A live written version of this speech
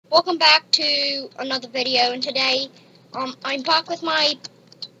Welcome back to another video, and today I'm back with my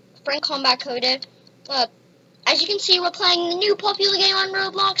friend Combat Coda. As you can see, we're playing the new popular game on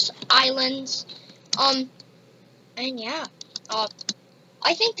Roblox Islands. And yeah,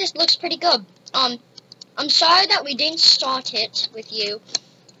 I think this looks pretty good. I'm sorry that we didn't start it with you.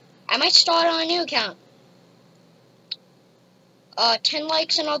 I might start on a new account. 10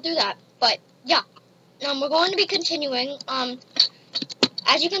 likes and I'll do that. But yeah, we're going to be continuing.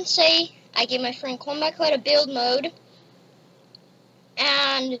 As you can see, I gave my friend Combat Coda build mode,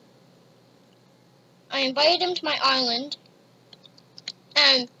 and I invited him to my island.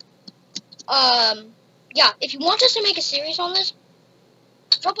 And yeah, if you want us to make a series on this,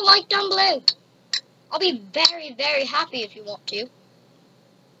 drop a like down below. I'll be very, very happy if you want to.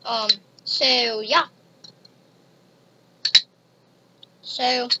 So yeah.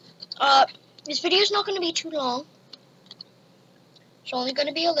 So this video is not going to be too long. It's only going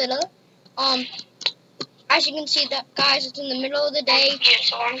to be a little. As you can see, that guys, it's in the middle of the day.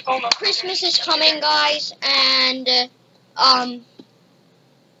 Christmas is coming, guys, and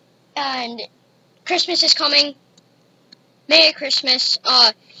Christmas is coming. Merry Christmas.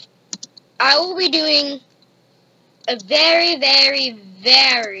 I will be doing a very, very,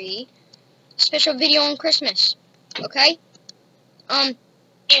 very special video on Christmas. Okay?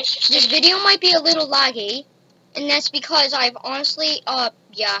 This video might be a little laggy, and that's because I've honestly,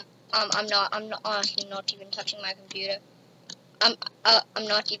 yeah, I'm honestly not even touching my computer. I'm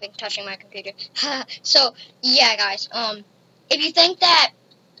not even touching my computer. So, yeah, guys, if you think that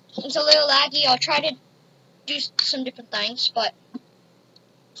it's a little laggy, I'll try to do some different things, but,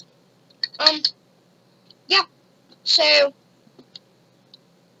 yeah, so,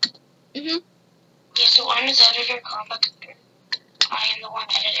 Yeah, so I'm his editor, Combat Coda. I am the one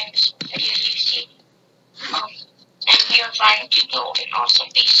editing this video you see. And we are trying to build an awesome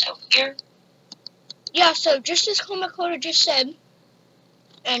base out here. yeah, so just as Combat Coda just said,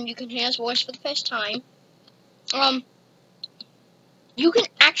 and you can hear his voice for the first time, you can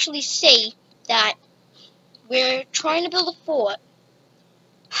actually see that we're trying to build a fort.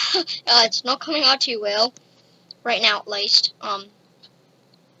 It's not coming out too well, right now at least.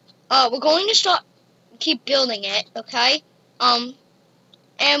 We're going to keep building it, okay? And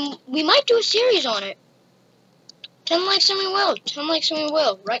we might do a series on it. 10 likes and we will. 10 likes and we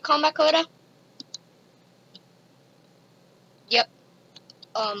will. Right, Combat Coda? Yep.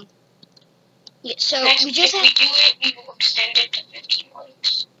 Yeah, so Next, we just if we do it, we will extend it to 15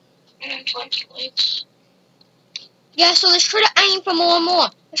 likes. And then 20 likes. Yeah, so let's try to aim for more and more.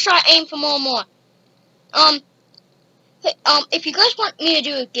 Let's try to aim for more and more. If you guys want me to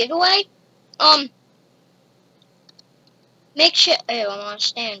do a giveaway, make sure, oh, I'm on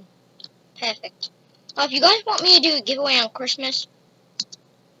stand. Perfect. If you guys want me to do a giveaway on Christmas,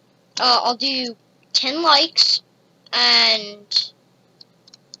 I'll do 10 likes, and,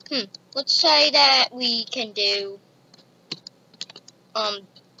 let's say that we can do,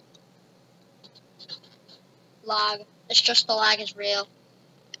 lag. It's just the lag is real.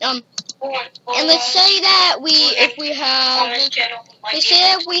 And let's say that if we have,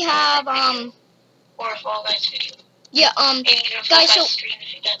 or a Fall Guys video. yeah, guys, so, stream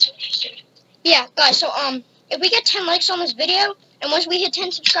if that's interested. yeah, guys, so, if we get 10 likes on this video, and once we hit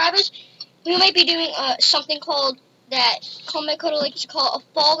 10 subscribers, we might be doing, something called, that Combat Coda likes to call a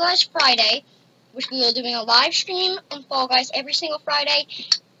Fall Guys Friday, which we will be doing a live stream on Fall Guys every single Friday,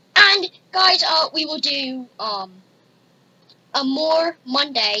 and, guys, we will do, a more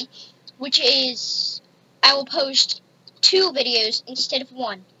Monday, which is, I will post 2 videos instead of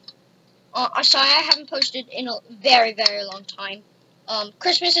 1. Sorry, I haven't posted in a very, very long time.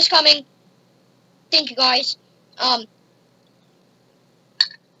 Christmas is coming. Thank you, guys. And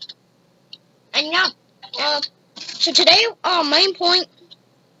yeah, so today, main point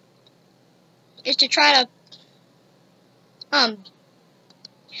is to try to,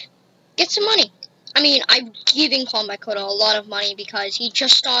 get some money. I mean, I'm giving Combat Coda a lot of money because he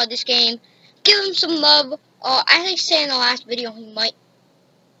just started this game. Give him some love. I think say in the last video he might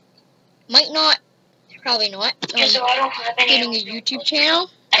not, probably not. Yeah, so I don't have any getting a YouTube channel.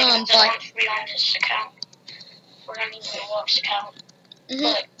 But On this account, or I mean, Roblox account.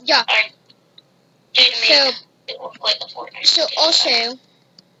 But yeah. I did make it look like a Fortnite. So also,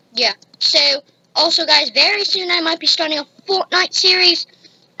 yeah. So also, guys, very soon I might be starting a Fortnite series.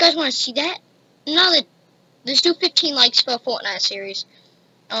 You guys want to see that? No, let's do 15 likes for a Fortnite series.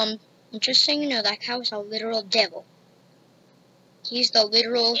 Just so you know, that cow is a literal devil. He's the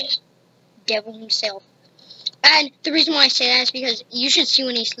literal devil himself. And the reason why I say that is because you should see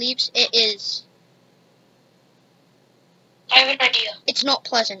when he sleeps. It is I have an idea. It's not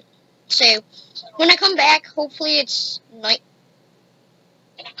pleasant. So, when I come back, hopefully it's night.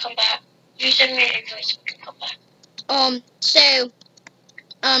 When I come back, you send me an invite so we can come back.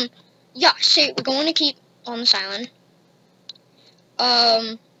 Yeah, so we're going to keep on this island.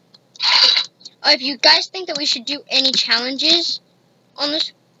 If you guys think that we should do any challenges on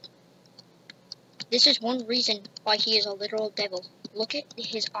this is one reason why he is a literal devil. Look at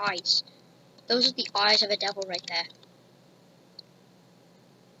his eyes. Those are the eyes of a devil right there.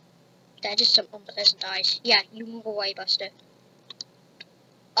 That is some unpleasant eyes. Yeah, you move away, Buster.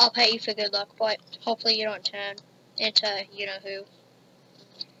 I'll pay you for good luck, but hopefully you don't turn into you-know-who.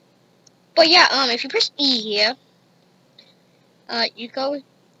 But yeah, if you press E here, you go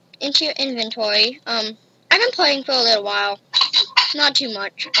into your inventory. I've been playing for a little while. Not too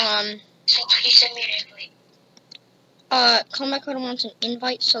much. So please send me an invite. Combat Code wants an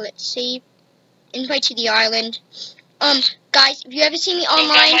invite, so let's see. Invite to the island. Guys, if you ever see me online...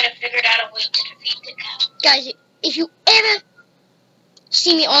 I might have figured out a way to defeat the cow. Guys, if you ever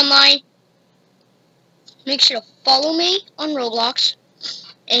see me online, make sure to follow me on Roblox.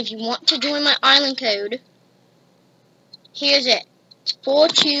 And if you want to join my island code, here's it. It's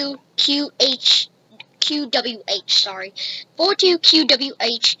 42QWH, sorry.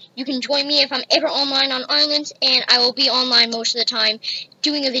 42QWH. You can join me if I'm ever online on islands, and I will be online most of the time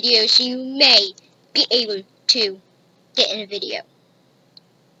doing a video, so you may be able to get in a video.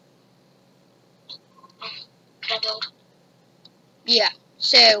 Can I build? Yeah,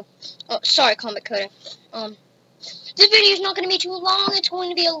 so, sorry, Combat Coder. This video is not going to be too long, it's going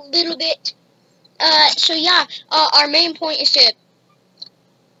to be a little bit, so yeah, our main point is to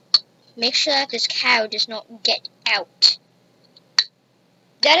make sure that this cow does not get out.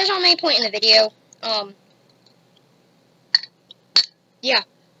 That is our main point in the video, yeah.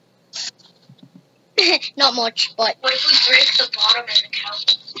 Not much, but... What if we break the bottom and the cow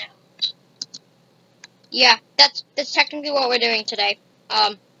falls down? Yeah, that's technically what we're doing today.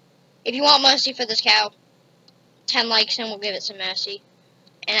 If you want mercy for this cow, 10 likes and we'll give it some mercy.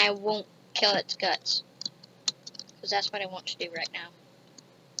 And I won't kill its guts. Because that's what I want to do right now.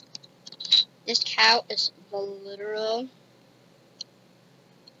 This cow is the literal...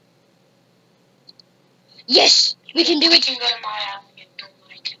 Yes! We can do it! We can go to my island and don't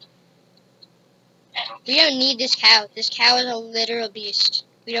like it. We don't need this cow. This cow is a literal beast.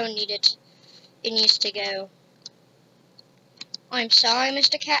 We don't need it. It needs to go. I'm sorry,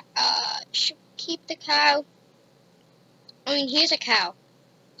 Mr. Cat. Should keep the cow. I mean, here's a cow.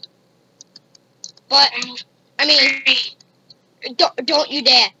 But, I mean, don't you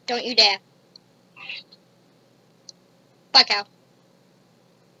dare. Don't you dare. Bye, cow.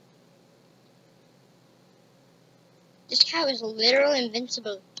 This cow is literally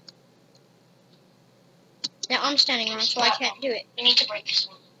invincible. Now I'm standing on it, so I can't do it. We need to break this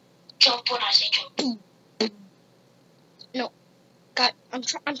one. Jump when I say jump. No. God, I'm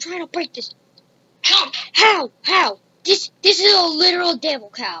trying to break this. Jump! How? This is a literal devil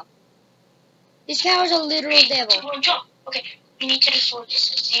cow. This cow is a literal devil. Jump. Okay, we need to destroy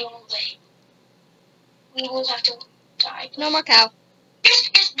this. It's the only way. We will have to die. No more cow.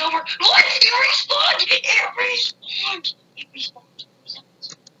 Yes, no more. What? It respawned! It respawned.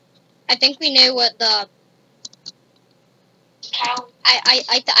 I think we know what the... Cow.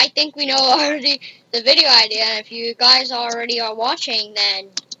 I think we know already the video idea, and if you guys already are watching, then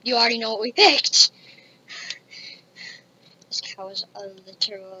you already know what we picked. This cow is a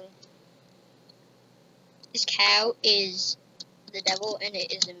literal... This cow is the devil, and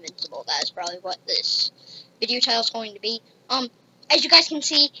it is invincible. That is probably what this video title is going to be. As you guys can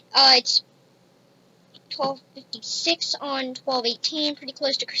see, it's 12:56 on 12:18, pretty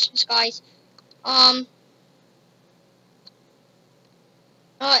close to Christmas, guys.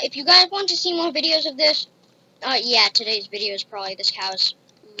 If you guys want to see more videos of this, yeah, today's video is probably this cow's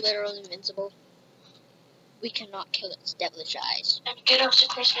literally invincible. We cannot kill its devilish eyes. And get us a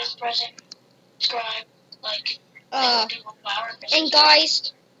Christmas present. Subscribe, like, and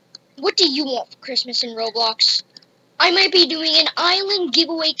guys, what do you want for Christmas in Roblox? I might be doing an island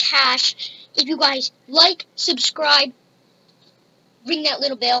giveaway cash. If you guys like, subscribe, ring that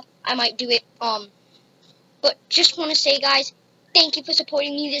little bell, I might do it. But just want to say, guys, thank you for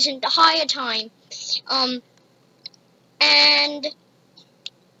supporting me this entire time.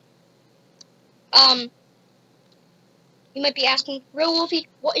 You might be asking, Real Wolfie,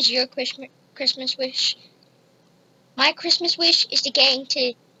 what is your Christmas wish? My Christmas wish is to get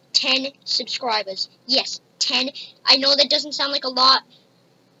to 10 subscribers. Yes, 10. I know that doesn't sound like a lot.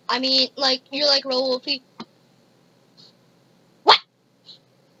 I mean, like, you're like, Real Wolfie. What?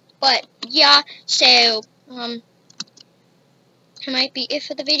 But, yeah, so, That might be it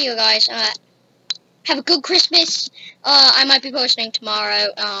for the video, guys. Have a good Christmas. I might be posting tomorrow.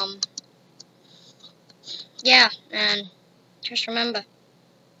 Yeah, and just remember,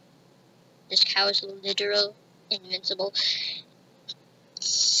 this cow is literal invincible.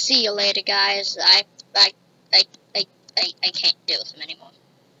 See you later, guys. I can't deal with him anymore.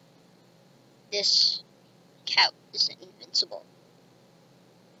 This cow is invincible.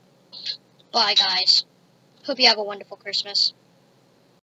 Bye, guys. Hope you have a wonderful Christmas.